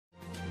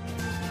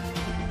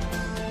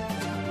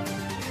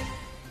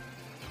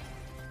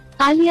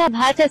Alia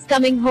Bhatt is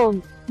coming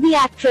home. The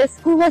actress,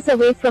 who was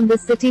away from the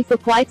city for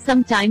quite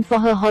some time for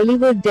her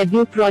Hollywood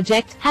debut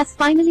project, has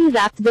finally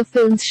wrapped the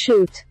film's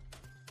shoot.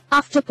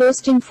 After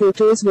posting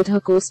photos with her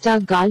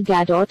co-star Gal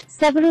Gadot,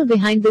 several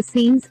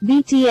behind-the-scenes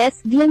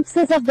 (BTS)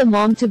 glimpses of the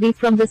mom-to-be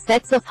from the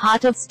sets of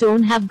Heart of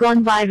Stone have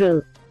gone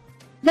viral.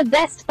 The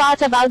best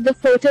part about the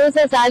photos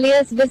is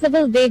Alia's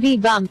visible baby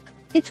bump.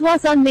 It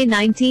was on May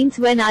 19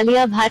 when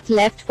Alia Bhatt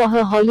left for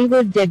her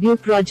Hollywood debut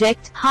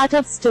project, Heart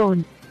of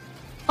Stone.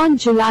 On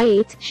July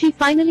 8, she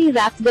finally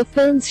wrapped the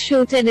film's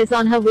shoot and is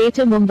on her way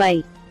to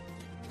Mumbai.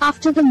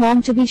 After the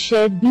mom-to-be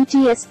shared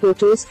BTS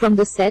photos from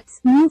the sets,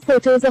 new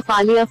photos of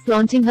Alia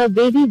flaunting her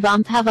baby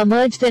bump have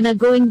emerged and are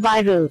going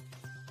viral.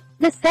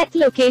 The set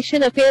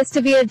location appears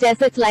to be a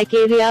desert-like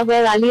area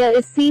where Alia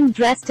is seen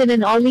dressed in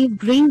an olive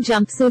green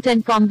jumpsuit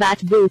and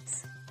combat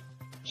boots.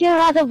 Here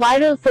are the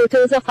viral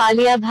photos of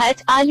Alia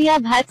Bhatt. Alia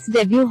Bhatt's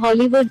debut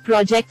Hollywood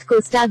project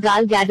co-star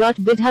Gal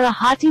Gadot bid her a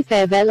hearty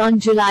farewell on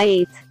July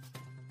 8.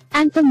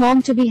 And the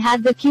mom-to-be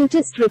had the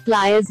cutest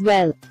reply as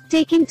well.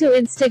 Taking to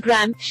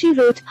Instagram, she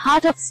wrote,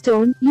 "Heart of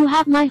Stone, you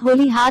have my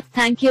holy heart.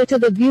 Thank you to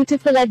the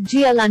beautiful at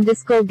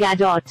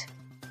 @GL_Gadot.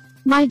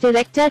 My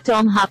director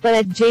Tom Harper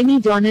at Jamie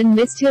Dornan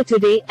missed you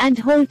today, and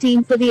whole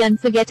team for the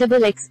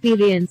unforgettable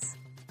experience.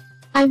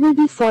 I will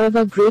be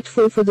forever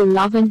grateful for the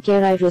love and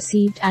care I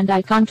received, and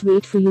I can't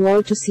wait for you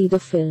all to see the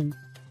film.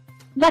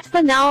 But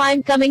for now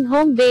I'm coming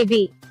home,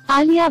 baby."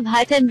 Alia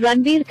Bhatt and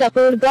Ranbir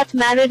Kapoor got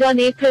married on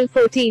April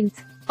 14.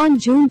 On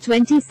June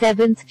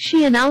 27,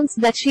 she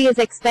announced that she is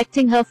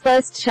expecting her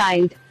first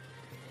child.